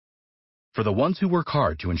For the ones who work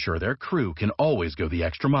hard to ensure their crew can always go the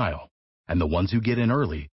extra mile, and the ones who get in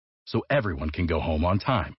early so everyone can go home on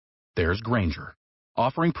time, there's Grainger,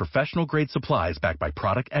 offering professional-grade supplies backed by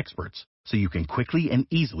product experts so you can quickly and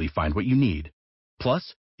easily find what you need.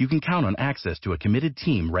 Plus, you can count on access to a committed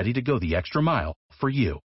team ready to go the extra mile for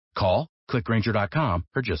you. Call, click Grainger.com,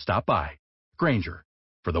 or just stop by. Grainger,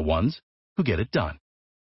 for the ones who get it done.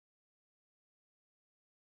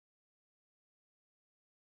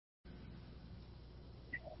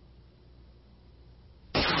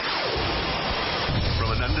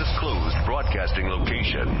 From an undisclosed broadcasting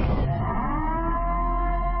location.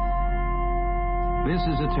 This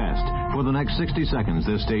is a test. For the next 60 seconds,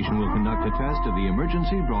 this station will conduct a test of the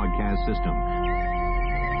emergency broadcast system.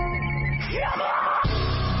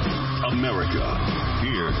 America,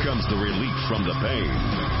 here comes the relief from the pain.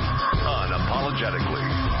 Unapologetically.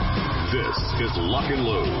 This is Lock and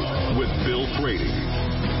Load with Bill Frady.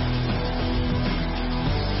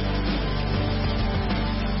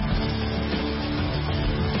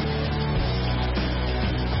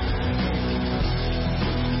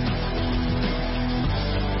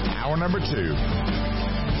 Number 2.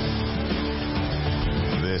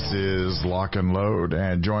 This is Lock and Load,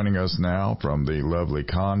 and joining us now from the lovely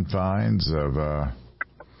confines of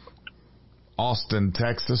Austin,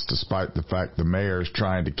 Texas, despite the fact the mayor is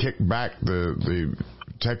trying to kick back the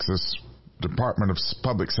Texas Department of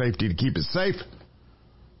Public Safety to keep it safe,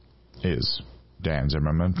 is Dan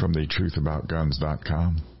Zimmerman from the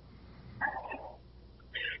truthaboutguns.com.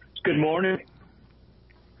 Good morning.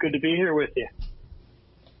 Good to be here with you.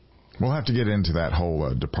 We'll have to get into that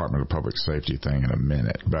whole Department of Public Safety thing in a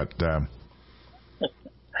minute, but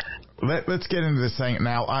let's get into this thing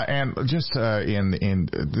now.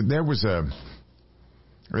 There was a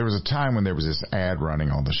time when there was this ad running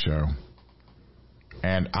on the show,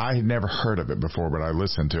 and I had never heard of it before, but I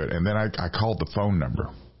listened to it, and then I called the phone number,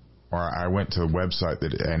 or I went to the website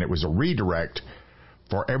and it was a redirect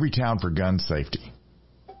for Everytown for Gun Safety.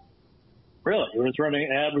 Really?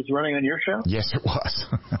 Ad was running on your show? Yes, it was.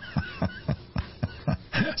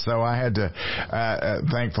 So I had to,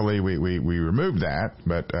 thankfully we removed that,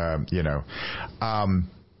 but,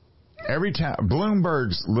 Everytown,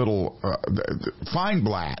 Bloomberg's little,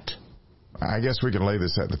 Feinblatt, I guess we can lay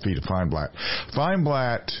this at the feet of Feinblatt.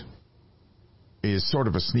 Feinblatt is sort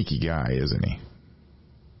of a sneaky guy, isn't he?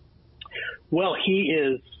 Well, he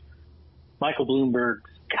is Michael Bloomberg's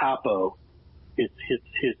capo. His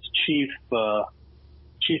chief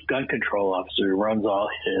gun control officer who runs all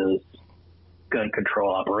his gun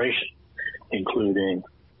control operations, including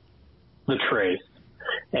the Trace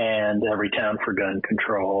and Everytown for Gun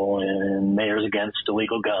Control and Mayors Against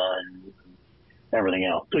Illegal Guns, everything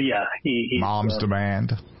else. So yeah, he Mom's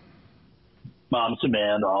Demand,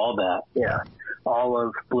 all that. Yeah, all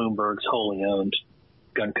of Bloomberg's wholly owned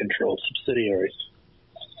gun control subsidiaries.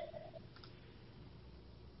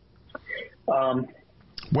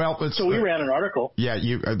 So we ran an article. Yeah,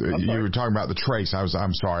 you were talking about the Trace.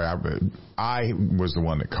 I'm sorry. I was the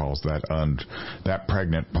one that caused that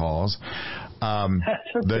pregnant pause.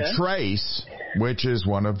 That's okay. The Trace, which is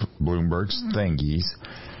one of Bloomberg's thingies,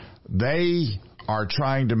 they are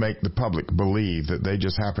trying to make the public believe that they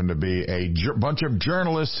just happen to be a bunch of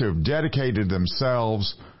journalists who have dedicated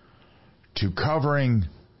themselves to covering,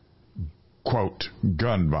 quote,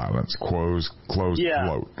 gun violence, close quote.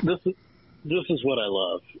 This is what I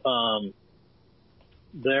love.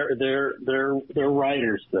 They're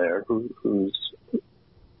writers there whose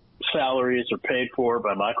salaries are paid for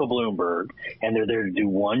by Michael Bloomberg, and they're there to do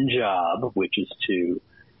one job, which is to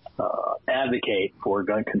advocate for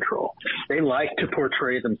gun control. They like to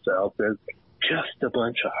portray themselves as just a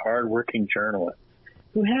bunch of hardworking journalists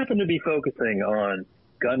who happen to be focusing on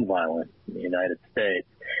gun violence in the United States.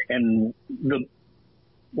 And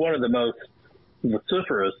one of the most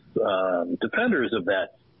vociferous defenders of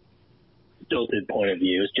that stilted point of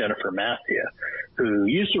view is Jennifer Massia, who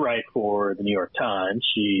used to write for the New York Times.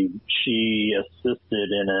 She assisted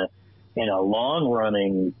in a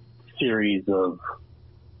long-running series of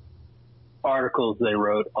articles they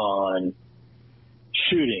wrote on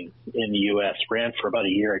shootings in the U.S. Ran for about a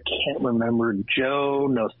year. I can't remember. Joe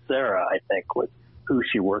Nocera, I think, was who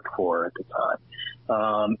she worked for at the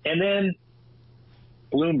time. And then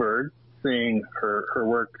Bloomberg, seeing her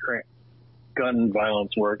work, her gun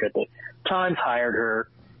violence work at the Times, hired her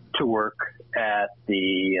to work at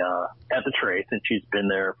the Trace, and she's been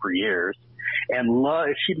there for years. And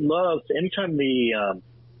she loves anytime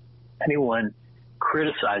anyone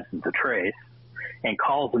criticizes the Trace and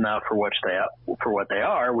calls them out for what they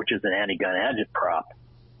are, which is an anti-gun agitprop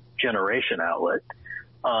generation outlet.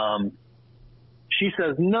 she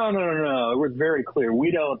says, no. It was very clear.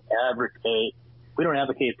 We don't advocate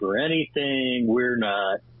for anything. We're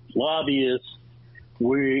not lobbyists.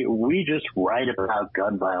 We just write about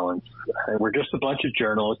gun violence. We're just a bunch of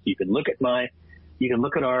journalists. You can look at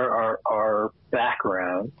our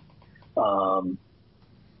background,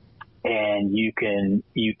 and you can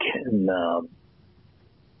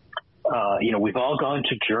we've all gone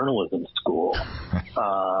to journalism school,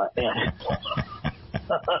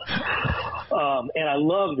 and I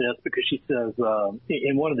love this because she says,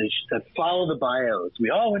 in one of these, she said, follow the bios. We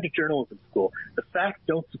all went to journalism school. The facts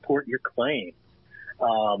don't support your claims.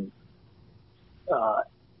 And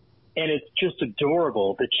it's just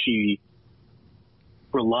adorable that she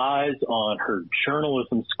relies on her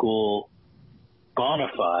journalism school bona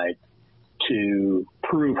fides to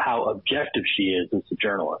prove how objective she is as a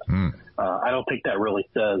journalist. I don't think that really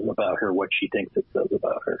says about her what she thinks it says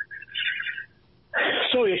about her.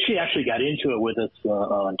 So she actually got into it with us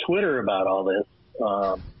on Twitter about all this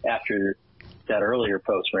after that earlier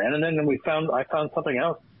post ran, and then I found something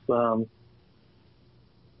else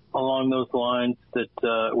along those lines that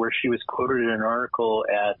where she was quoted in an article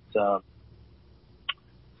at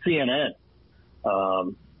CNN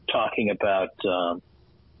talking about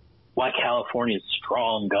why California's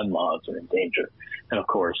strong gun laws are in danger, and of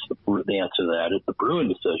course the answer to that is the Bruin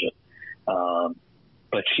decision.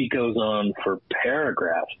 But she goes on for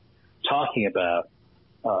paragraphs talking about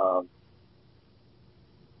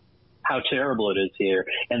how terrible it is here,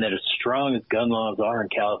 and that as strong as gun laws are in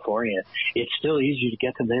California, it's still easier to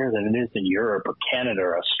get them there than it is in Europe or Canada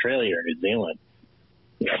or Australia or New Zealand.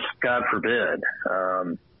 God forbid.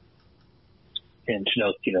 And she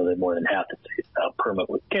notes, that more than half the states now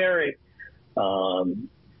permitless carry.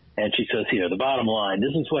 And she says, the bottom line,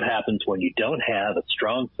 this is what happens when you don't have a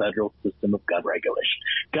strong federal system of gun regulation.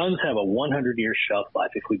 Guns have a 100-year shelf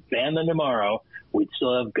life. If we ban them tomorrow, we'd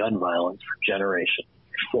still have gun violence for generations.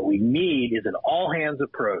 What we need is an all-hands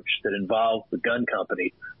approach that involves the gun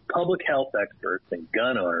companies, public health experts, and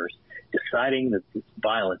gun owners deciding that this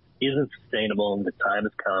violence isn't sustainable and the time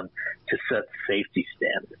has come to set safety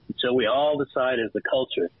standards. So we all decide as a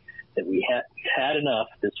culture that we have had enough,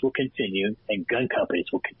 this will continue, and gun companies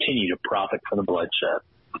will continue to profit from the bloodshed.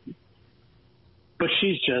 But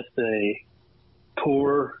she's just a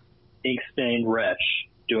poor, ink-stained wretch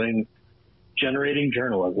generating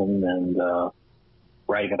journalism and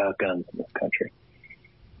writing about guns in this country.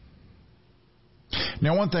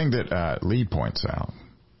 Now, one thing that Lee points out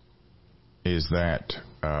is that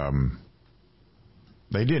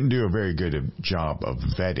they didn't do a very good job of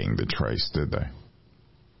vetting the trace, did they?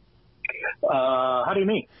 How do you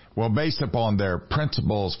mean? Well, based upon their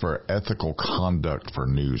principles for ethical conduct for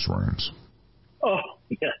newsrooms. Oh,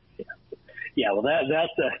 yeah. Well, that's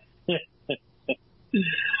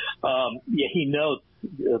he notes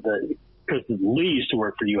because Lee used to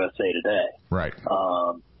work for USA Today, right?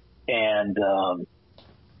 And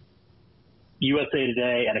USA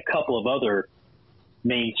Today and a couple of other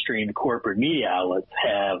mainstream corporate media outlets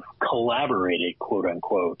have collaborated, quote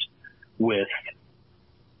unquote, with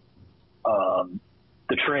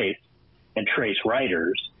the Trace and Trace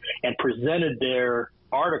writers and presented their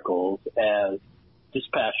articles as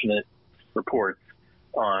dispassionate reports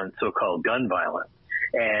on so-called gun violence.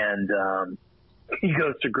 And he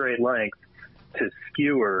goes to great lengths to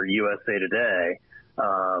skewer USA Today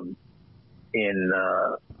in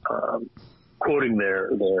quoting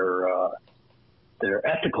their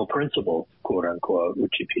ethical principles, quote unquote,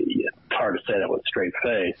 which it's hard to say that with a straight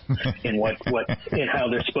face, in in how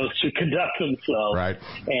they're supposed to conduct themselves, right?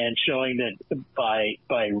 And showing that by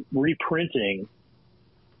reprinting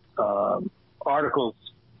articles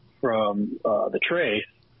from the Trace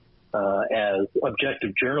as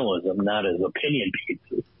objective journalism, not as opinion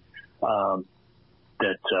pieces,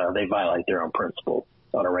 that they violate their own principles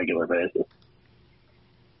on a regular basis.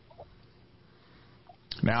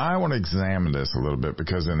 Now, I want to examine this a little bit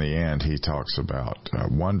because in the end, he talks about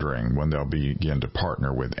wondering when they'll begin to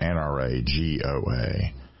partner with NRA,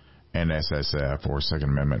 GOA, NSSF, or Second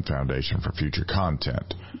Amendment Foundation for future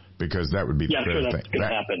content, because that would be the fair thing.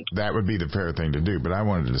 That would be the fair thing to do. But I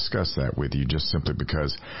wanted to discuss that with you just simply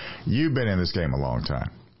because you've been in this game a long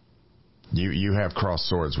time. You have crossed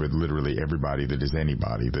swords with literally everybody that is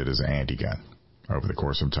anybody that is anti-gun over the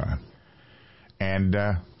course of time. And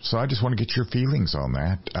so I just want to get your feelings on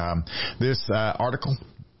that. This article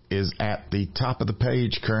is at the top of the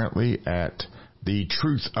page currently at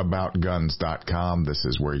thetruthaboutguns.com. This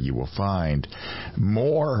is where you will find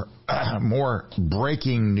more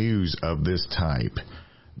breaking news of this type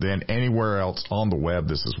than anywhere else on the web.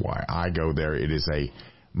 This is why I go there. It is a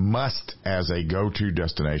must as a go-to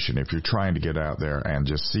destination if you're trying to get out there and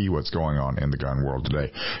just see what's going on in the gun world today.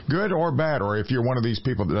 Good or bad, or if you're one of these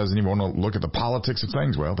people that doesn't even want to look at the politics of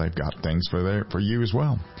things, well, they've got things for you as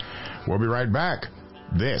well. We'll be right back.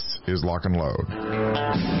 This is Lock and Load.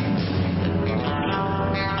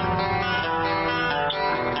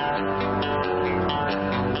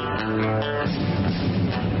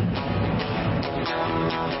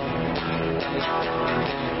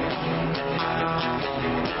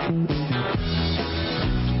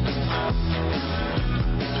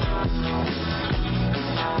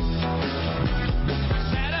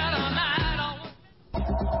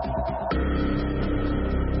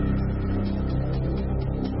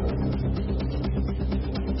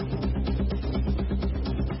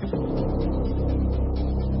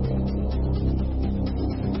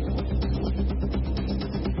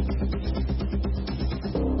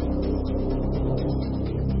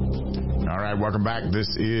 Welcome back.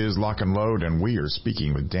 This is Lock and Load, and we are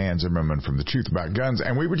speaking with Dan Zimmerman from The Truth About Guns.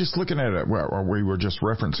 And we were just looking at it, well, we were just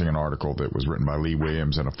referencing an article that was written by Lee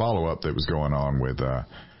Williams and a follow-up that was going on with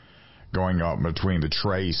going up between the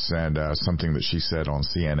Trace and something that she said on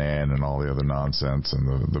CNN and all the other nonsense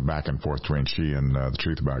and the back and forth between she and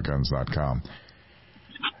thetruthaboutguns.com.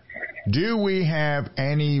 Do we have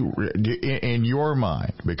any, in your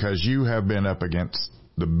mind, because you have been up against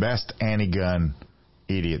the best anti-gun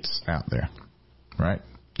idiots out there, right?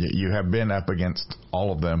 You have been up against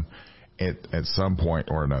all of them at some point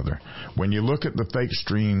or another. When you look at the fake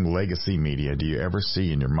stream legacy media, do you ever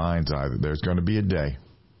see in your mind's eye that there's going to be a day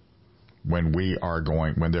when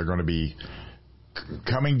they're going to be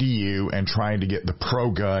coming to you and trying to get the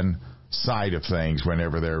pro-gun side of things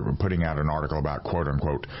whenever they're putting out an article about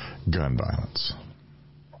quote-unquote gun violence?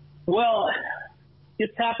 Well,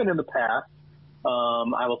 it's happened in the past.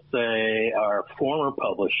 I will say our former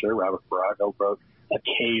publisher, Robert Barago, wrote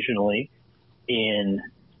occasionally in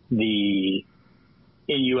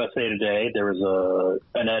USA Today. There was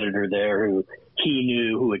an editor there who he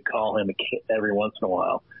knew who would call him every once in a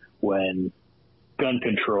while when gun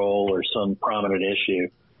control or some prominent issue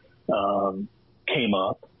came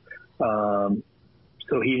up.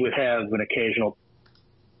 So he would have an occasional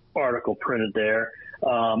article printed there.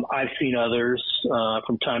 I've seen others.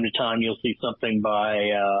 From time to time, you'll see something by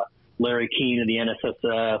Larry Keane of the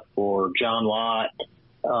NSSF or John Lott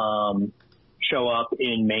show up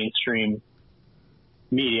in mainstream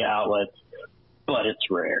media outlets, but it's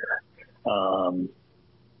rare.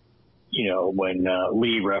 When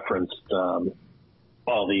Lee referenced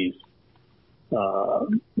all these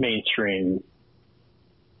mainstream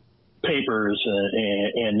papers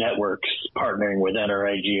and networks partnering with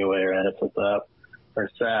NRA, GOA, or NSSF or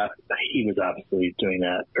SAF, he was obviously doing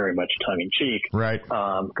that very much tongue-in-cheek. Right.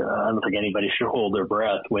 I don't think anybody should hold their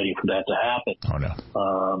breath waiting for that to happen. Oh, no.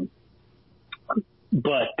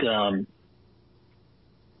 But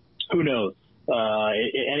who knows?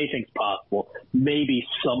 Anything's possible. Maybe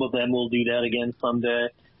some of them will do that again someday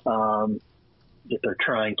if they're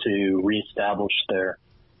trying to reestablish their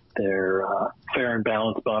fair and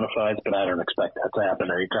balanced bona fides, but I don't expect that to happen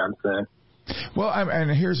anytime soon. Well, and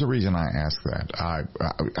here's the reason I ask that.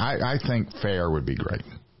 I think fair would be great.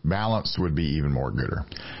 Balanced would be even more gooder.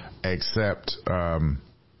 Except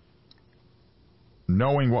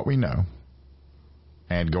knowing what we know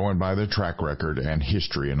and going by the track record and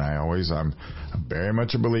history. And I'm very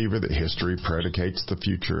much a believer that history predicates the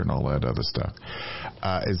future and all that other stuff.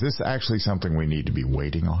 Is this actually something we need to be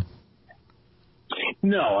waiting on?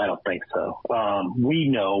 No, I don't think so. We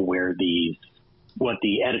know what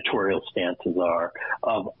the editorial stances are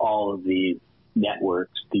of all of these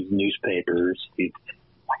networks, these newspapers, I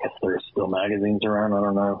guess there's still magazines around. I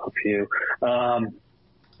don't know, a few.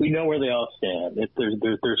 We know where they all stand.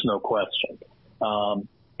 There's no question.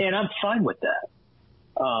 And I'm fine with that.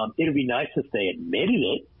 It'd be nice if they admitted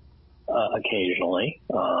it, occasionally.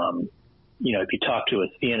 If you talk to a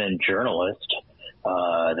CNN journalist,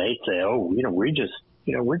 they'd say,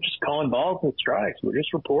 we're just calling balls and strikes. We're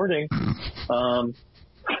just reporting, and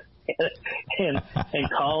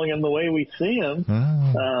calling them the way we see them,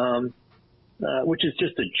 which is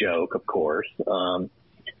just a joke, of course. But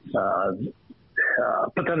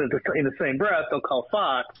then in the same breath, they'll call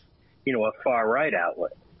Fox, a far right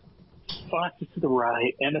outlet. Fox is to the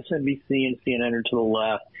right, MSNBC and CNN are to the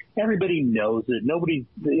left. Everybody knows it. Nobody's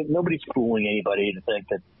fooling anybody to think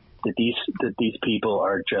that these people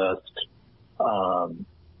are just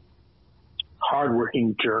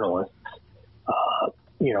hardworking journalists,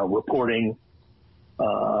 reporting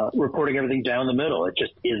reporting everything down the middle. It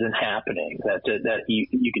just isn't happening. That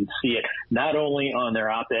you can see it not only on their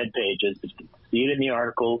op-ed pages, but you can see it in the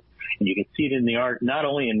articles, and you can see it in not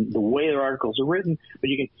only in the way their articles are written, but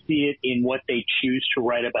you can see it in what they choose to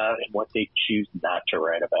write about and what they choose not to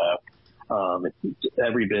write about. It's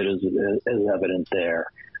every bit as evident there.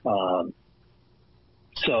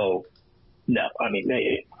 So, no, I mean,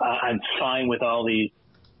 I'm fine with all these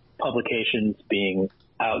publications being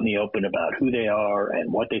out in the open about who they are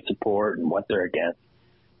and what they support and what they're against.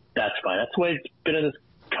 That's fine. That's the way it's been in this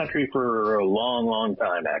country for a long, long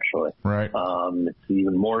time, actually. Right. It's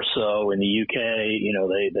even more so in the UK. You know,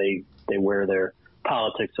 they wear their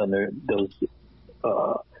politics on the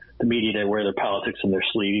media, they wear their politics on their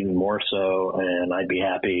sleeve even more so, and I'd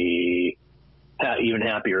be even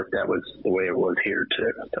happier if that was the way it was here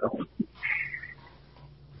too. So.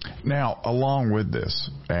 Now, along with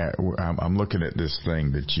this, I'm looking at this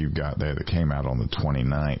thing that you've got there that came out on the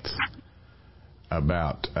 29th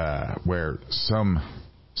about where some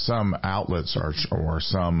outlets or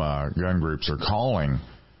some gun groups are calling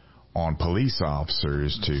on police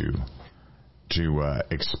officers to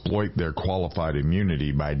exploit their qualified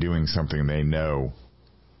immunity by doing something they know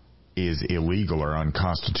is illegal or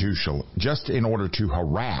unconstitutional just in order to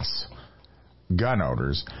harass gun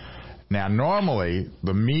owners. Now, normally,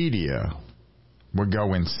 the media would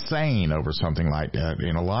go insane over something like that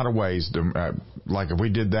in a lot of ways, like if we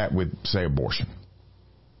did that with, say, abortion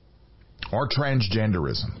or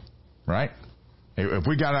transgenderism, right? If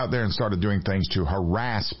we got out there and started doing things to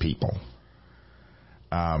harass people,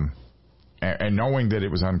 and knowing that it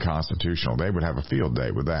was unconstitutional, they would have a field day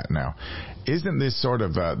with that. Now, isn't this sort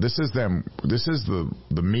of, this is the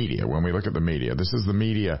media, when we look at the media, this is the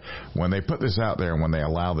media, when they put this out there and when they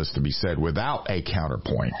allow this to be said without a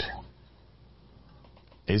counterpoint,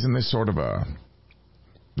 isn't this sort of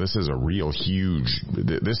this is a real huge,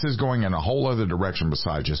 this is going in a whole other direction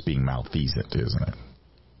besides just being malfeasant, isn't it?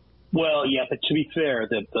 Well, yeah, but to be fair,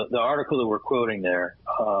 the article that we're quoting there,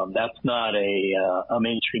 that's not a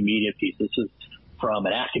mainstream media piece. This is from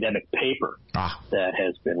an academic paper that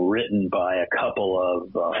has been written by a couple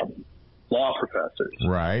of law professors.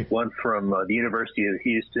 Right. One from the University of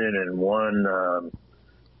Houston and one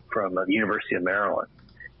from the University of Maryland.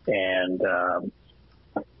 And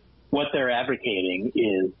what they're advocating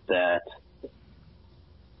is that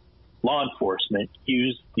law enforcement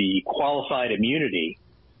use the qualified immunity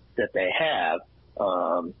that they have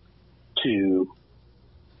to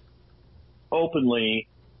openly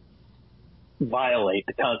violate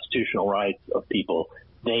the constitutional rights of people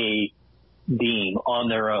they deem on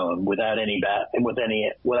their own without any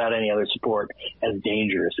other support as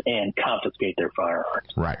dangerous and confiscate their firearms.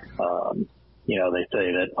 Right. You know, they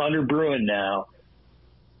say that under Bruin now,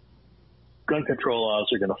 gun control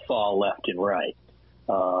laws are going to fall left and right.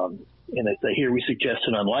 And they say here we suggest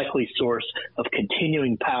an unlikely source of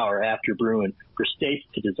continuing power after Bruin for states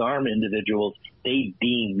to disarm individuals they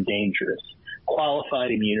deem dangerous.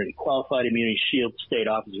 Qualified immunity shields state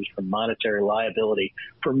officers from monetary liability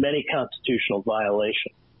for many constitutional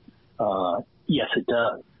violations. Yes, it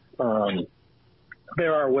does.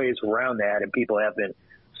 There are ways around that, and people have been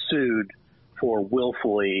sued for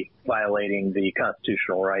willfully violating the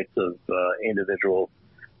constitutional rights of individuals.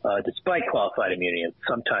 Despite qualified immunity, and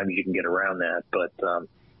sometimes you can get around that. But,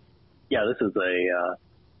 yeah, this is a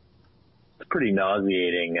pretty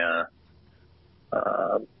nauseating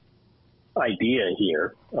idea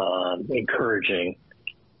here, encouraging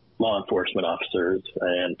law enforcement officers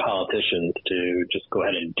and politicians to just go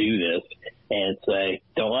ahead and do this and say,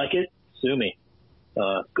 don't like it? Sue me.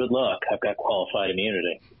 Good luck. I've got qualified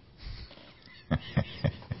immunity.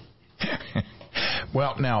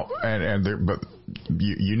 Well, now, but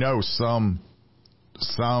you know, some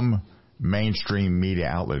mainstream media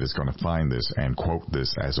outlet is going to find this and quote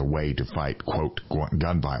this as a way to fight, quote,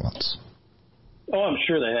 gun violence. Oh, I'm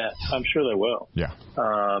sure they have. I'm sure they will. Yeah.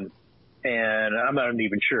 And I'm not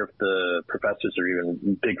even sure if the professors are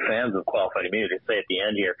even big fans of qualified immunity. They say at the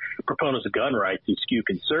end here, proponents of gun rights who skew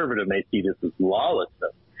conservative may see this as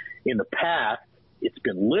lawlessness. In the past, it's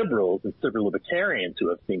been liberals and civil libertarians who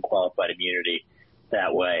have seen qualified immunity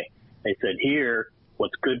that way. They said here,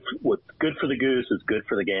 what's good for the goose is good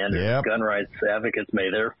for the gander. Yep. Gun rights advocates may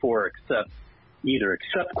therefore either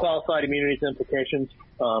accept qualified immunity's implications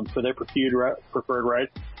for their preferred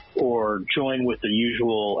rights, or join with their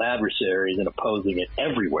usual adversaries in opposing it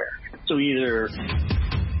everywhere. So either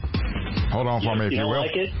hold on for me if you will.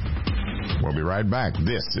 Like it. We'll be right back.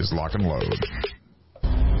 This is Lock and Load.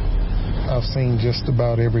 I've seen just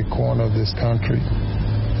about every corner of this country,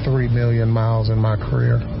 3 million miles in my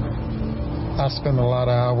career. I spend a lot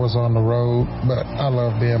of hours on the road, but I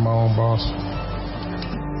love being my own boss.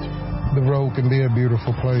 The road can be a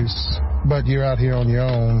beautiful place, but you're out here on your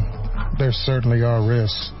own. There certainly are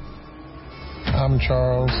risks. I'm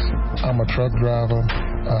Charles. I'm a truck driver,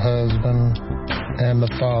 a husband, and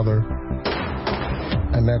a father.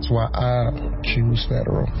 And that's why I choose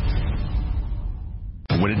Federal.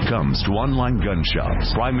 When it comes to online gun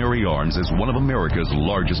shops, Primary Arms is one of America's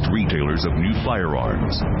largest retailers of new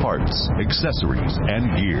firearms, parts, accessories,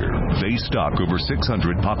 and gear. They stock over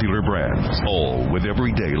 600 popular brands, all with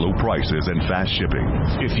everyday low prices and fast shipping.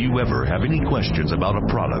 If you ever have any questions about a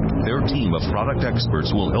product, their team of product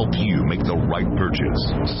experts will help you make the right purchase.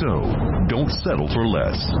 So, don't settle for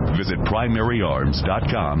less. Visit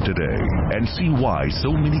primaryarms.com today and see why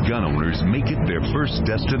so many gun owners make it their first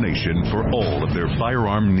destination for all of their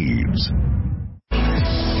firearm needs.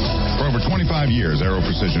 For over 25 years, Aero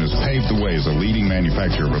Precision has paved the way as a leading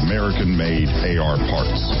manufacturer of American-made AR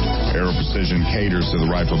parts. Aero Precision caters to the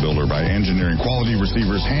rifle builder by engineering quality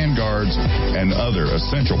receivers, handguards, and other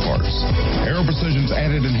essential parts. Aero Precision's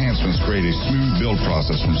added enhancements create a smooth build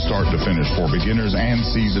process from start to finish for beginners and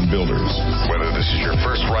seasoned builders. Whether this is your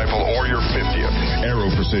first rifle or your 50th,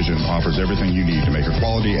 Aero Precision offers everything you need to make a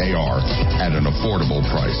quality AR at an affordable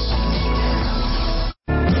price.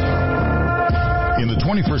 In the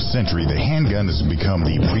 21st century, the handgun has become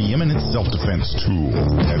the preeminent self-defense tool.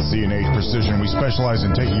 At C&H Precision, we specialize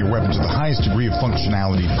in taking your weapon to the highest degree of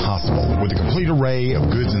functionality possible. With a complete array of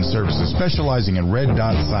goods and services specializing in red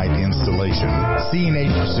dot sight installation,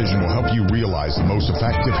 C&H Precision will help you realize the most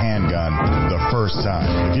effective handgun the first time.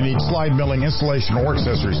 If you need slide milling, installation, or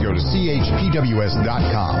accessories, go to chpws.com.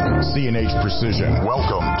 C&H Precision,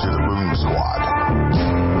 welcome to the Boom Squad.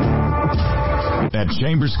 At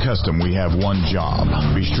Chambers Custom, we have one job.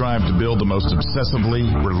 We strive to build the most obsessively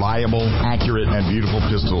reliable, accurate, and beautiful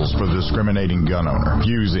pistols for the discriminating gun owner.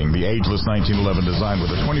 Using the ageless 1911 design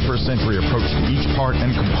with a 21st century approach to each part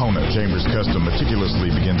and component, Chambers Custom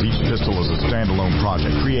meticulously begins each pistol as a standalone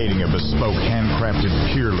project, creating a bespoke, handcrafted,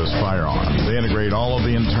 peerless firearm. They integrate all of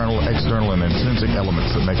the internal, external, and intrinsic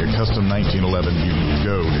elements that make a custom 1911 unique.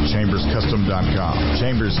 Go to chamberscustom.com.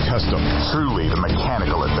 Chambers Custom, truly the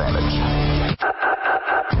mechanical advantage.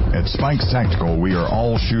 At Spikes Tactical, we are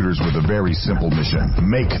all shooters with a very simple mission.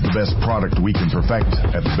 Make the best product we can perfect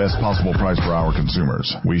at the best possible price for our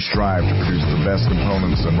consumers. We strive to produce the best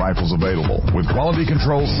components and rifles available, with quality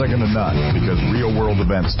control second to none, because real-world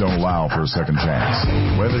events don't allow for a second chance.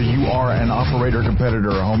 Whether you are an operator,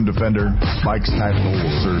 competitor, or home defender, Spikes Tactical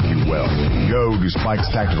will serve you well. Go to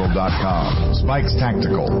spikestactical.com. Spikes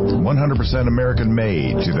Tactical, 100%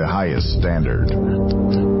 American-made to the highest standard.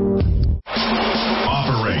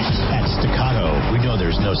 At Staccato, we know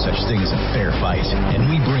there's no such thing as a fair fight, and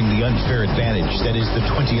we bring the unfair advantage that is the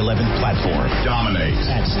 2011 platform. Dominate.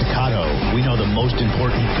 At Staccato, we know the most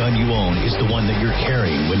important gun you own is the one that you're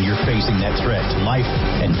carrying when you're facing that threat to life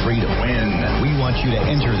and freedom. Win. We want you to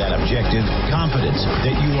enter that objective confident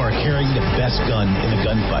that you are carrying the best gun in the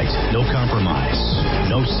gunfight. No compromise,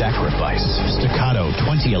 no sacrifice.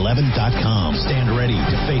 Staccato2011.com. Stand ready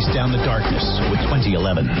to face down the darkness with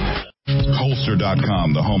 2011.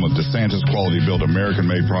 Holster.com, the home of DeSantis quality-built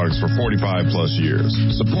American-made products for 45 plus years.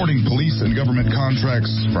 Supporting police and government contracts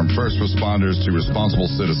from first responders to responsible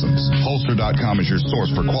citizens. Holster.com is your source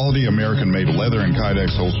for quality American-made leather and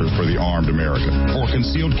Kydex holsters for the armed American. For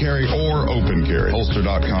concealed carry or open carry,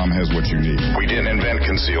 Holster.com has what you need. We didn't invent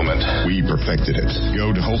concealment. We perfected it. Go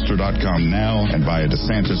to Holster.com now and buy a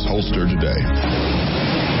DeSantis holster today.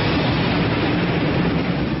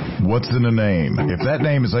 What's in a name? If that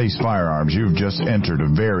name is Ace Firearms, you've just entered a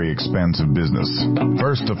very expensive business.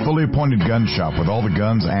 First, a fully appointed gun shop with all the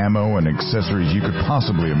guns, ammo, and accessories you could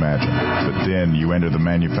possibly imagine. But then you enter the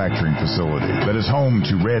manufacturing facility that is home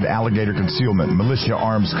to Red Alligator Concealment, Militia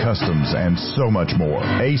Arms Customs, and so much more.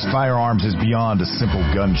 Ace Firearms is beyond a simple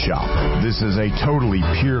gun shop. This is a totally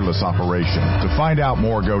peerless operation. To find out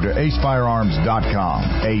more, go to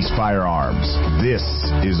acefirearms.com. Ace Firearms. This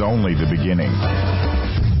is only the beginning.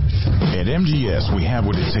 At MGS, we have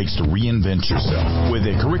what it takes to reinvent yourself. With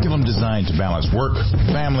a curriculum designed to balance work,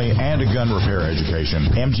 family, and a gun repair education,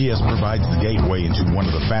 MGS provides the gateway into one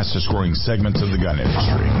of the fastest-growing segments of the gun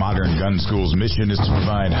industry. Modern Gun School's mission is to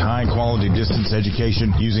provide high-quality distance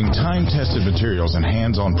education using time-tested materials and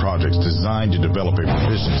hands-on projects designed to develop a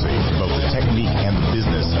proficiency in both the technique and the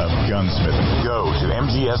business of gunsmithing. Go to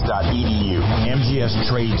mgs.edu. MGS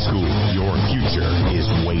Trade School. Your future is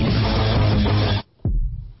waiting.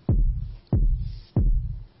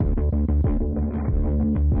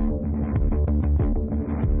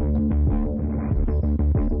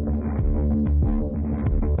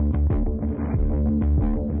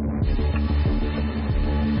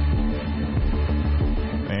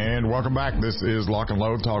 welcome back. This is Lock and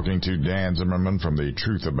Load, talking to Dan Zimmerman from the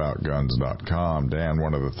truthaboutguns.com. Dan,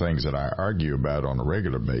 one of the things that I argue about on a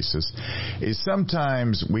regular basis is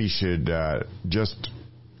sometimes we should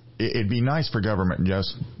it'd be nice for government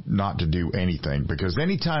just not to do anything, because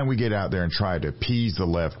anytime we get out there and try to appease the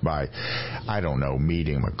left by, I don't know,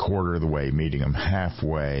 meeting them a quarter of the way, meeting them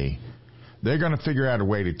halfway, they're going to figure out a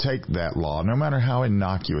way to take that law, no matter how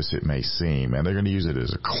innocuous it may seem, and they're going to use it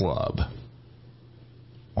as a club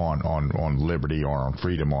on liberty or on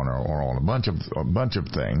freedom or on a bunch of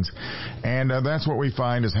things. And that's what we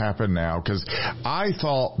find has happened now, because I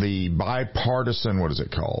thought the bipartisan,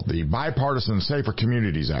 the Bipartisan Safer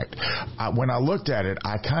Communities Act, when I looked at it,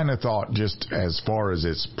 I kind of thought, just as far as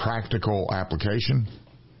its practical application,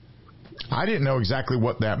 I didn't know exactly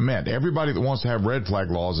what that meant. Everybody that wants to have red flag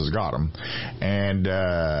laws has got them. And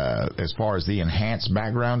as far as the enhanced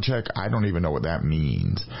background check, I don't even know what that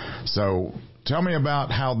means. So tell me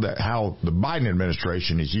about how the Biden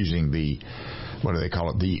administration is using the, what do they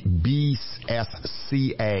call it, the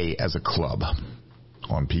BSCA as a club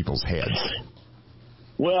on people's heads.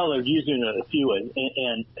 Well, they're using a few,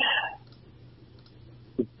 and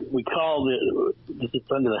we call this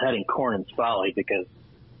under the heading Cornyn's Folly, because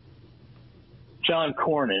John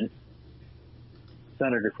Cornyn,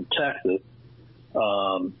 senator from Texas,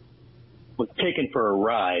 was taken for a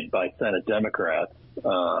ride by Senate Democrats,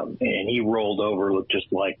 and he rolled over, looked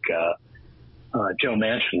just like Joe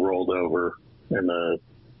Manchin rolled over in the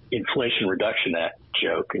Inflation Reduction Act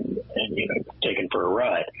joke, and taken for a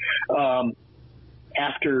ride.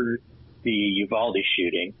 After the Uvalde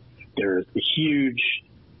shooting, there's the huge,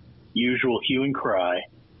 usual hue and cry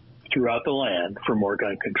throughout the land for more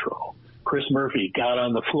gun control. Chris Murphy got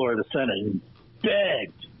on the floor of the Senate and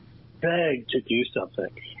begged to do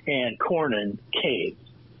something, and Cornyn caved.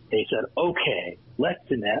 They said, "Okay, let's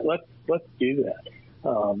do that."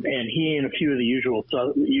 And he and a few of the usual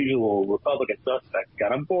Republican suspects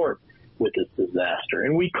got on board with this disaster,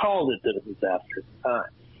 and we called it a disaster at the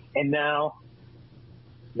time. And now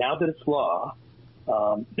that it's law,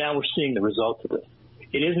 now we're seeing the results of this.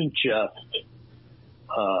 It isn't just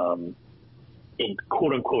in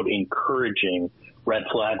quote unquote encouraging red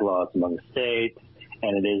flag laws among the states,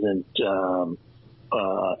 and it isn't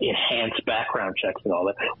enhanced background checks and all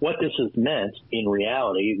that. What this has meant in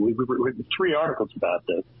reality, we've written 3 articles about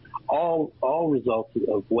this, all results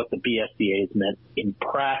of what the BSCA has meant in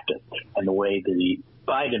practice, and the way the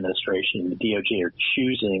Biden administration and the DOJ are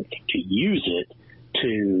choosing to use it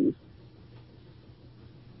to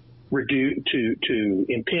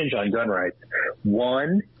impinge on gun rights.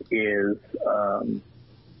 One is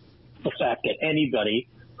the fact that anybody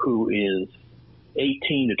who is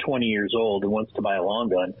 18 to 20 years old and wants to buy a long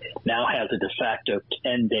gun now has a de facto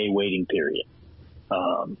 10-day waiting period.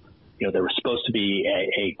 There was supposed to be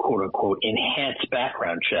a quote-unquote enhanced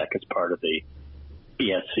background check as part of the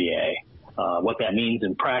BSCA. What that means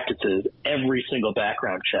in practice is every single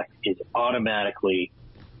background check is automatically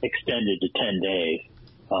extended to 10 days.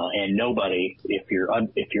 And nobody, if you're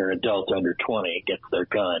an adult under 20, gets their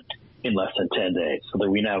gun in less than 10 days. So that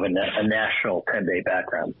we now have a national 10-day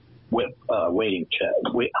background waiting check.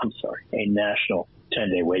 A national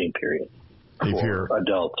 10-day waiting period for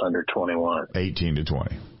adults under 21. 18 to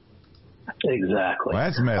 20. Exactly. Well,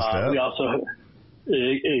 that's messed up. We also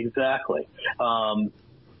exactly.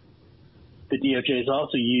 The DOJ is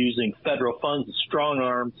also using federal funds to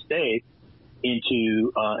strong-arm states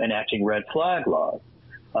into enacting red flag laws.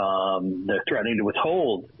 They're threatening to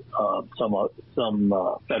withhold some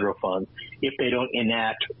federal funds if they don't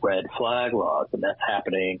enact red flag laws, and that's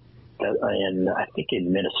happening in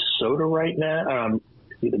Minnesota right now.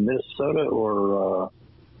 Either Minnesota or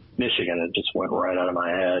Michigan. It just went right out of my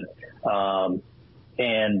head.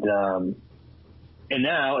 And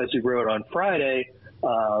now, as we wrote on Friday,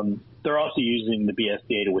 they're also using the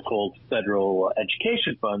BSDA to withhold federal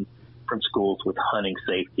education funds from schools with hunting,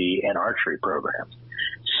 safety, and archery programs.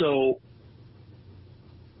 So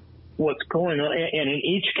what's going on, and in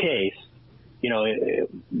each case,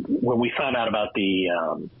 when we found out about the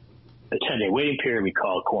 10-day waiting period, we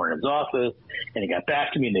called Cornyn's office, and he got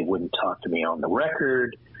back to me, and they wouldn't talk to me on the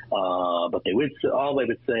record, but all they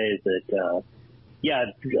would say is that,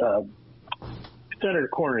 Senator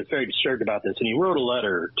Cornyn is very disturbed about this, and he wrote a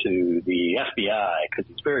letter to the FBI because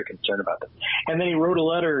he's very concerned about this. And then he wrote a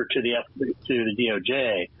letter to the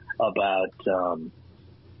DOJ about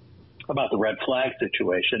the red flag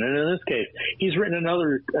situation. And in this case, he's written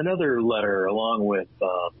another letter along with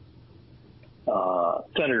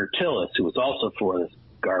Senator Tillis, who was also for this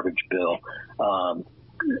garbage bill,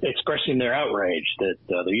 expressing their outrage that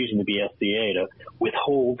they're using the BSDA to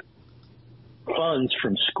withhold funds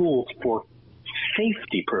from schools for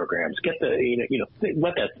safety programs. Let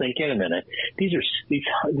that sink in a minute. These are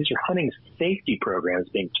hunting safety programs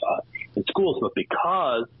being taught in schools, but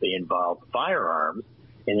because they involve firearms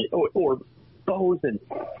or bows and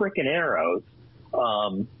frickin' arrows,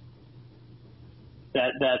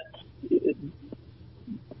 that's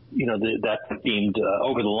deemed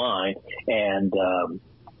over the line, and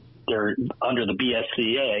they're under the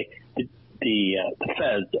BSCA. The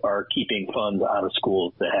feds are keeping funds out of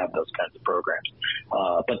schools that have those kinds of programs.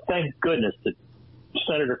 But thank goodness that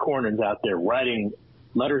Senator Cornyn's out there writing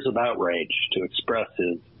letters of outrage to express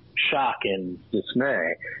his shock and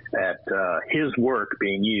dismay at his work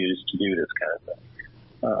being used to do this kind of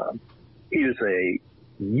thing. He was a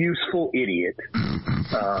useful idiot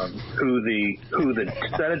who the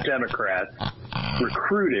Senate Democrats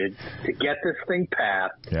recruited to get this thing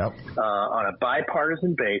passed on a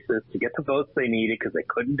bipartisan basis to get the votes they needed because they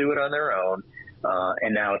couldn't do it on their own,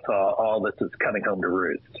 and now it's all this is coming home to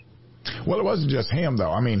roost. Well, it wasn't just him, though.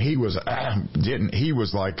 I mean, he was he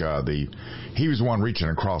was the one reaching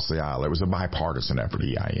across the aisle. It was a bipartisan effort.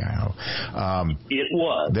 It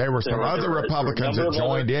was. There were some other Republicans that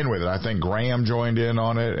joined in with it. I think Graham joined in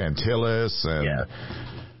on it, and Tillis, and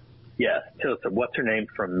yes, Tillis. What's her name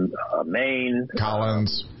from Maine?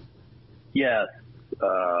 Collins. Yes.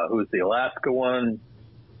 Who's the Alaska one?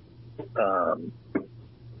 I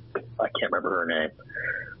can't remember her name.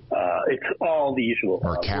 It's all the usual.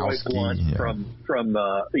 Roy Blunt from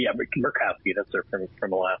Murkowski, that's her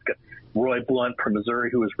from Alaska. Roy Blunt from Missouri,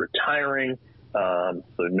 who was retiring, so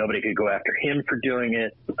nobody could go after him for doing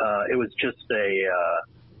it. It was just a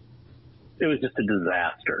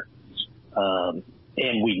disaster.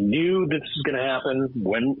 And we knew this was going to happen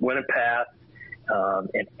when it passed.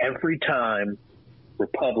 And every time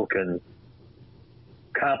Republicans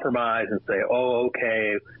compromise and say, "Oh,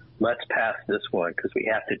 okay, let's pass this one because we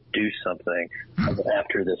have to do something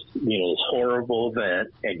after this, this horrible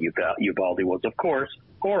event." And Uvalde was, of course,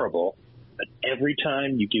 horrible. But every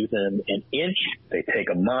time you give them an inch, they take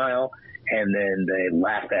a mile, and then they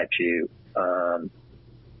laugh at you.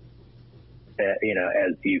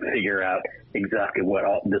 As you figure out exactly what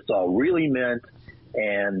this all really meant,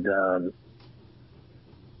 and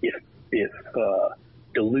if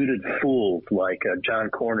deluded fools like John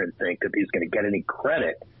Cornyn think that he's going to get any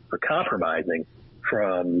credit for compromising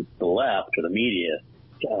from the left or the media,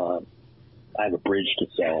 I have a bridge to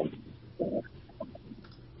sell.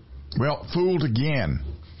 Well, fooled again.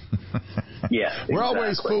 Yeah, exactly. We're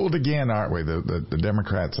always fooled again, aren't we? The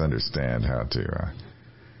Democrats understand how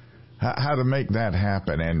to make that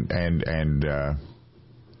happen, and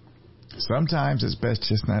sometimes it's best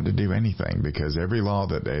just not to do anything, because every law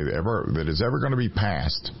that is ever going to be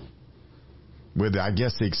passed, with, I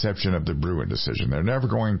guess, the exception of the Bruen decision, they're never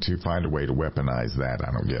going to find a way to weaponize that, I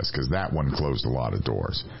don't guess, because that one closed a lot of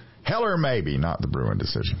doors. Heller, maybe, not the Bruen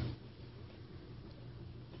decision.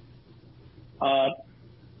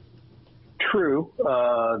 True.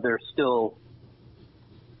 There's still,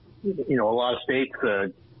 a lot of states,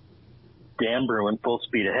 damn Bruen, full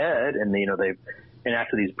speed ahead, and, they've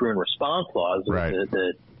enacted these Bruen response laws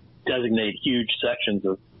that designate huge sections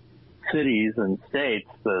of cities and states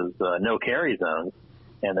as no carry zones,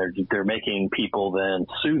 and they're making people then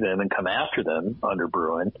sue them and come after them under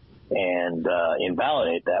Bruen and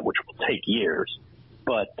invalidate that, which will take years.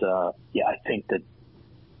 But I think that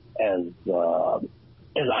as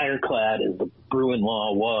ironclad as the Bruen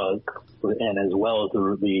law was, and as well as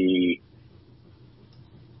the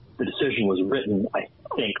decision was written, I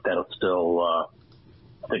think that'll still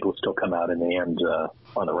will still come out in the end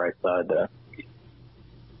on the right side there.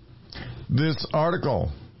 This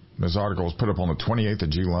article was put up on the 28th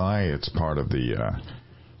of July. It's part of the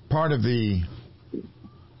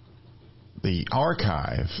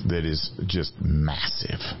archive that is just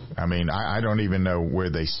massive. I mean, I don't even know where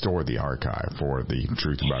they store the archive for the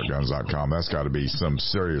truthaboutguns.com. That's got to be some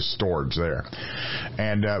serious storage there.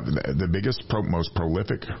 And the biggest, most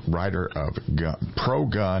prolific writer of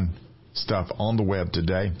pro-gun stuff on the web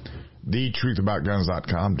today,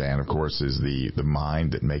 thetruthaboutguns.com. Dan, of course, is the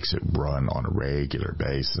mind that makes it run on a regular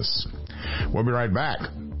basis. We'll be right back.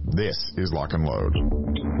 This is Lock and Load.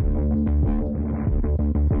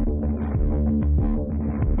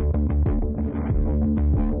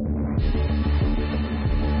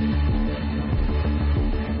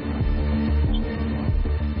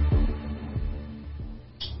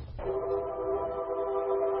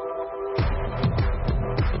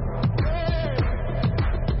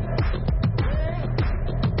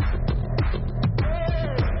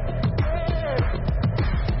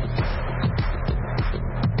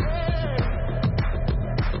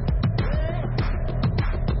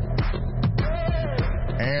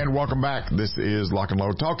 welcome back. This is Lock and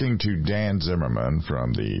Load, talking to Dan Zimmerman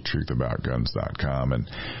from the truthaboutguns.com. And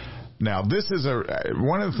now this is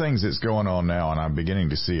one of the things that's going on now, and I'm beginning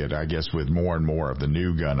to see it, I guess, with more and more of the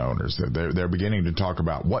new gun owners. They're beginning to talk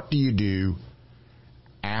about what do you do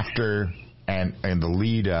after and the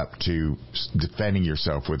lead up to defending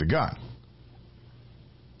yourself with a gun.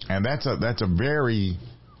 And that's a very,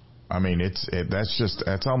 I mean,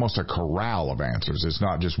 that's almost a corral of answers. It's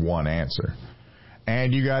not just one answer.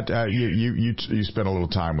 And you got you spent a little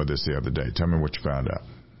time with this the other day. Tell me what you found out.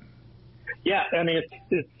 Yeah, I mean,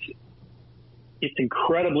 it's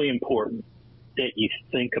incredibly important that you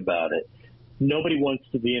think about it. Nobody wants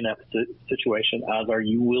to be in that situation, or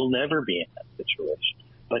you will never be in that situation.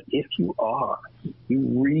 But if you are,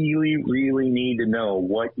 you really, really need to know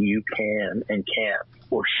what you can and can't,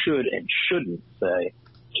 or should and shouldn't say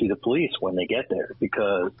to the police when they get there.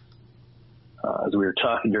 Because as we were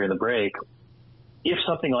talking during the break, if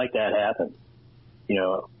something like that happens, you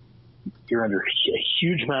know, you're under a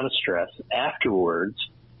huge amount of stress. Afterwards,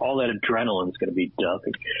 all that adrenaline is going to be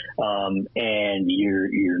dumping, and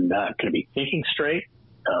you're not going to be thinking straight.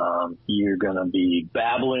 You're going to be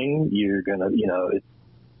babbling. You're going to, you know,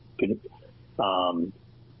 and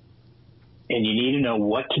you need to know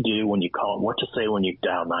what to do when you call, what to say when you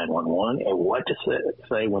dial 911, and what to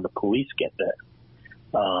say when the police get there.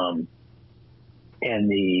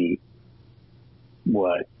 And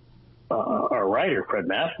what our writer, Fred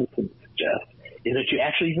Matheson, suggests is that you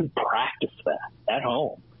actually even practice that at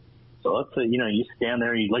home. So let's say, you know, you stand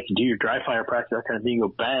there, you'd like to do your dry fire practice, that kind of thing, you go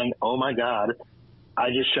bang, oh my God,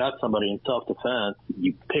 I just shot somebody in self-defense.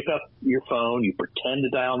 You pick up your phone, you pretend to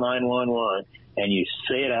dial 911, and you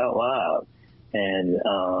say it out loud. And,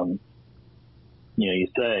 you know, you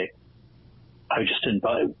say, I've just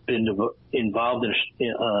been involved in,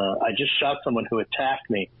 I just shot someone who attacked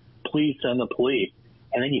me. Please send the police.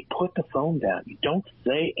 And then you put the phone down. You don't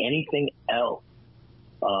say anything else.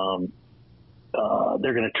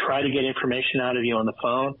 They're going to try to get information out of you on the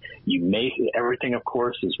phone. Everything, of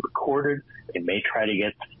course, is recorded. They may try to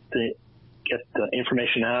get the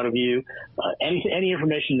information out of you. Any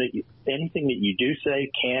information anything that you do say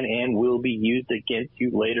can and will be used against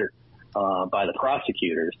you later by the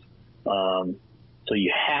prosecutors. So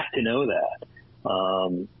you have to know that,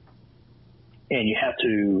 and you have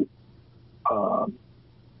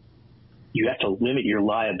to limit your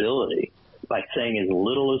liability by saying as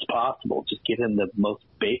little as possible. Just give them the most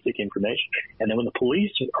basic information. And then when the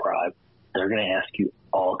police arrive, they're going to ask you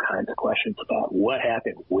all kinds of questions about what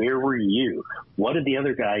happened, where were you, what did the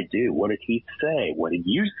other guy do, what did he say, what did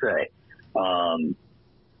you say, and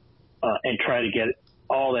try to get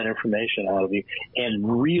all that information out of you.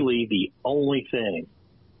 And really the only thing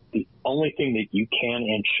that you can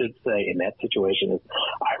and should say in that situation is,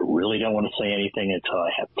 I really don't want to say anything until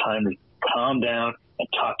I have time to calm down and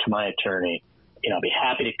talk to my attorney. You know, I'll be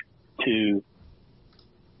happy to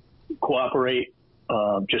cooperate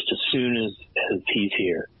just as soon as he's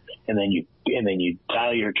here. And then you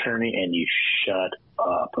dial your attorney and you shut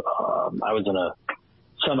up. I was in a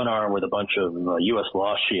seminar with a bunch of U.S.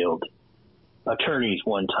 Law Shield attorneys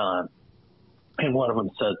one time, and one of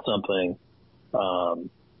them said something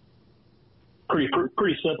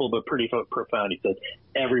pretty simple but pretty profound. He said,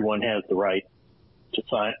 "Everyone has the right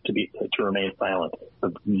to remain silent,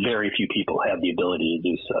 but very few people have the ability to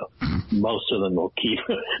do so. Most of them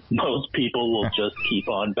most people will just keep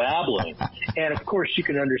on babbling." And of course, you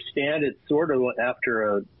can understand it sort of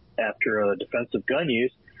after a defensive gun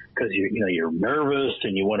use, because you're nervous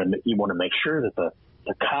and you want to make sure that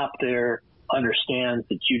the cop there understands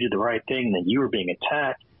that you did the right thing and that you were being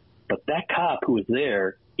attacked. But that cop who is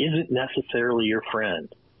there isn't necessarily your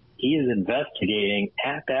friend. He is investigating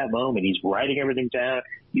at that moment. He's writing everything down.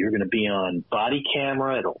 You're going to be on body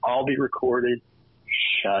camera. It'll all be recorded.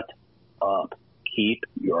 Shut up. Keep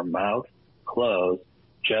your mouth closed.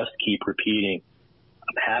 Just keep repeating,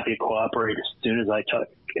 I'm happy to cooperate as soon as I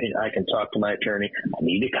can talk to my attorney. I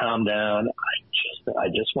need to calm down. I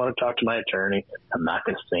just want to talk to my attorney. I'm not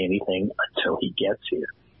going to say anything until he gets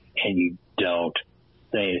here. And you don't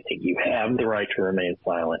say anything. You have the right to remain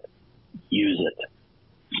silent. Use it.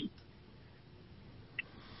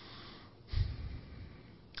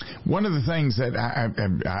 One of the things that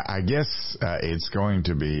I guess it's going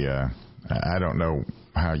to be, I don't know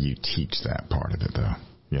how you teach that part of it, though,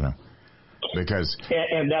 because.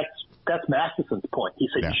 And that's Matheson's point. He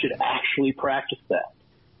said you should actually practice that,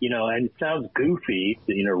 and it sounds goofy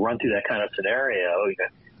to, run through that kind of scenario,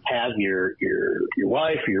 have your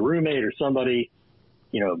wife or your roommate or somebody,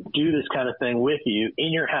 do this kind of thing with you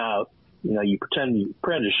in your house. You pretend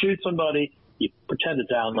to shoot somebody. you pretend to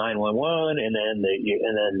dial 911, and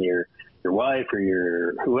then your wife or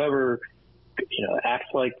your whoever,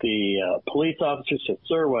 acts like the police officer. Says,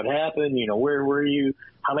 "Sir, what happened? Where were you?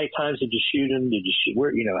 How many times did you shoot him? Did you shoot?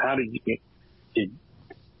 Where? How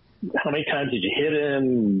many times did you hit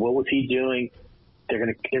him? What was he doing?" They're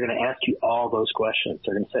gonna ask you all those questions.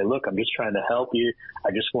 They're gonna say, "Look, I'm just trying to help you.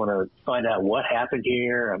 I just want to find out what happened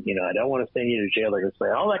here. I don't want to send you to jail." They're gonna say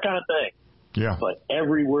all that kind of thing. Yeah. But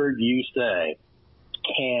every word you say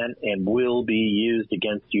can and will be used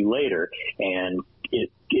against you later, and it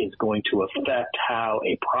is going to affect how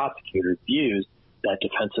a prosecutor views that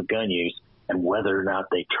defensive gun use and whether or not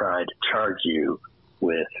they try to charge you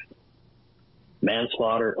with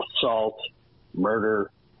manslaughter, assault, murder,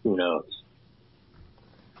 who knows.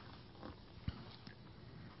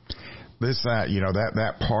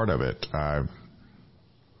 That part of it,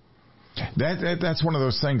 that's one of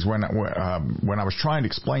those things when I was trying to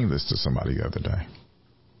explain this to somebody the other day.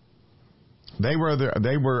 They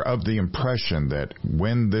were of the impression that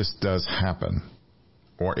when this does happen,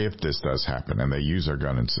 or if this does happen, and they use their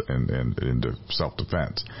gun in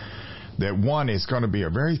self-defense, that one, it's going to be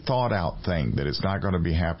a very thought-out thing, that it's not going to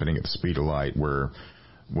be happening at the speed of light where,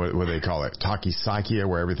 what they call it, tachypsychia,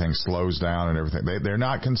 where everything slows down and everything. They're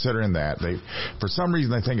not considering that. For some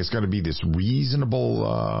reason, they think it's going to be this reasonable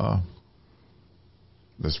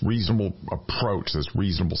approach, this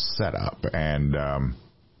reasonable setup. And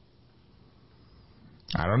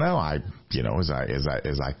I don't know. As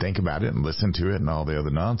I think about it and listen to it and all the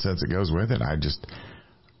other nonsense that goes with it,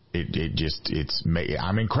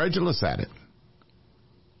 I'm incredulous at it.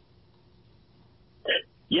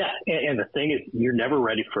 Yeah, and the thing is, you're never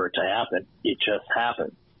ready for it to happen. It just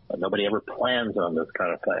happens. Nobody ever plans on this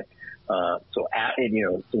kind of thing. So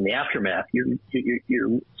in the aftermath, you're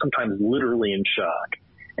sometimes literally in shock,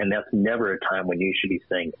 and that's never a time when you should be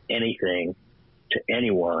saying anything to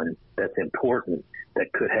anyone that's important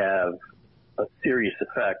that could have a serious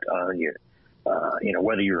effect on your,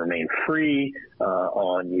 whether you remain free,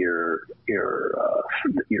 on your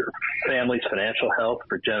family's financial health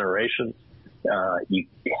for generations. You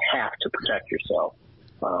have to protect yourself,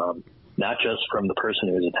 not just from the person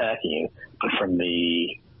who is attacking you, but from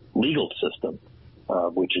the legal system,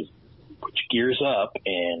 which gears up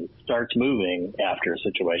and starts moving after a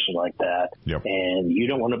situation like that. Yep. And you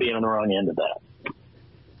don't want to be on the wrong end of that.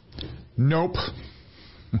 Nope.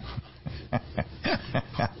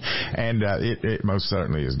 And it most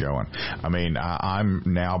certainly is going. I mean, I'm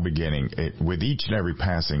now beginning with each and every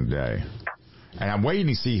passing day. And I'm waiting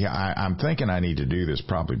to see. I'm thinking I need to do this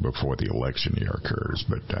probably before the election year occurs.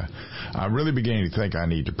 But I'm really beginning to think I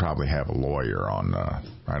need to probably have a lawyer on,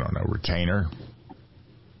 retainer.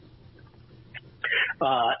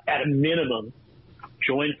 At a minimum,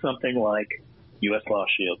 join something like U.S. Law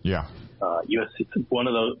Shield. Yeah. U.S. one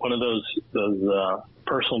of those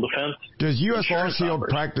personal defense. Does U.S. Law Shield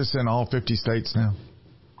practice in all 50 states now?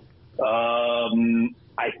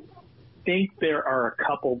 I think there are a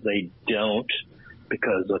couple they don't,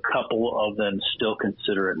 because a couple of them still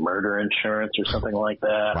consider it murder insurance or something like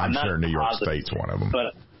that. I'm sure New York State's one of them.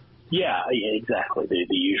 But yeah, exactly, the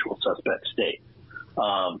usual suspect state.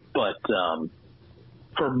 But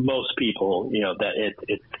for most people, that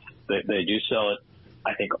they do sell it,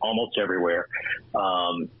 I think, almost everywhere.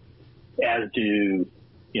 As do,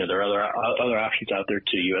 there are other options out there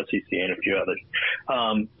too, USCCA and a few others.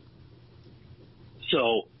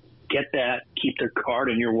 So get that, keep their card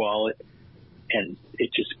in your wallet, and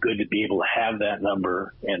it's just good to be able to have that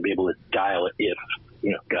number and be able to dial it if,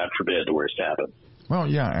 God forbid, the worst happens. Well,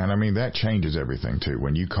 yeah, and I mean, that changes everything too.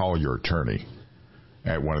 When you call your attorney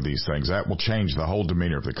at one of these things, that will change the whole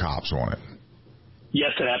demeanor of the cops, won't it?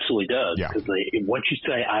 Yes, it absolutely does. Yeah. Because once you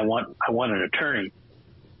say, I want an attorney,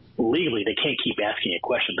 legally they can't keep asking you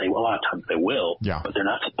questions. A lot of times they will, yeah, but they're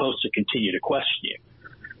not supposed to continue to question you.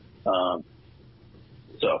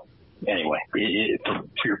 So anyway, for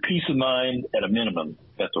your peace of mind, at a minimum,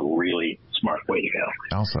 that's a really smart way to go.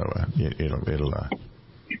 Also, it'll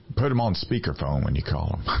put them on speakerphone when you call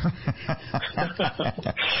them.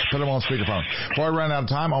 Put them on speakerphone. Before I run out of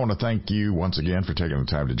time, I want to thank you once again for taking the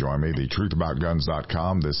time to join me.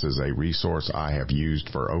 TheTruthAboutGuns.com. This is a resource I have used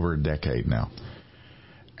for over a decade now.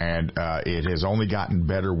 And it has only gotten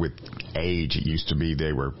better with age. It used to be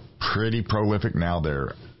they were pretty prolific. Now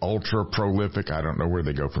they're ultra prolific. I don't know where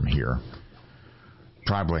they go from here.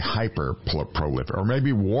 Probably hyper prolific, or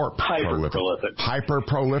maybe warp prolific. Hyper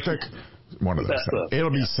prolific. One of those things. It'll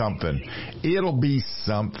be something. It'll be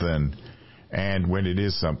something. And when it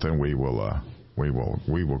is something, we will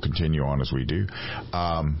continue on as we do.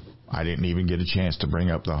 I didn't even get a chance to bring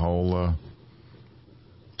up the whole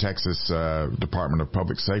Texas Department of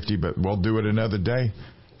Public Safety, but we'll do it another day.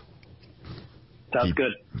 Sounds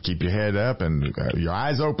good. Keep your head up and your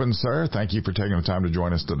eyes open, sir. Thank you for taking the time to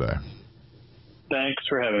join us today. Thanks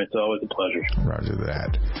for having me. It's always a pleasure. Roger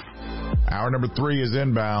that. Hour number 3 is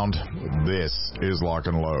inbound. This is Lock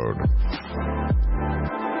and Load.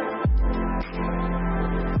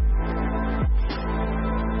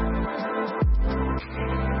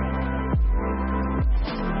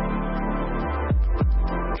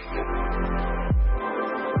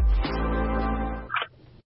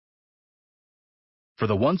 For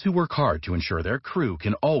the ones who work hard to ensure their crew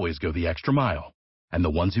can always go the extra mile, and the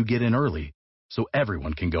ones who get in early so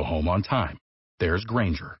everyone can go home on time, there's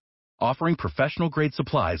Grainger, offering professional-grade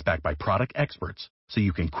supplies backed by product experts so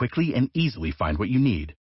you can quickly and easily find what you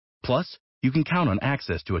need. Plus, you can count on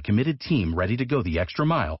access to a committed team ready to go the extra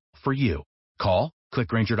mile for you. Call, click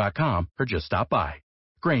Grainger.com, or just stop by.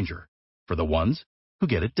 Grainger, for the ones who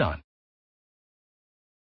get it done.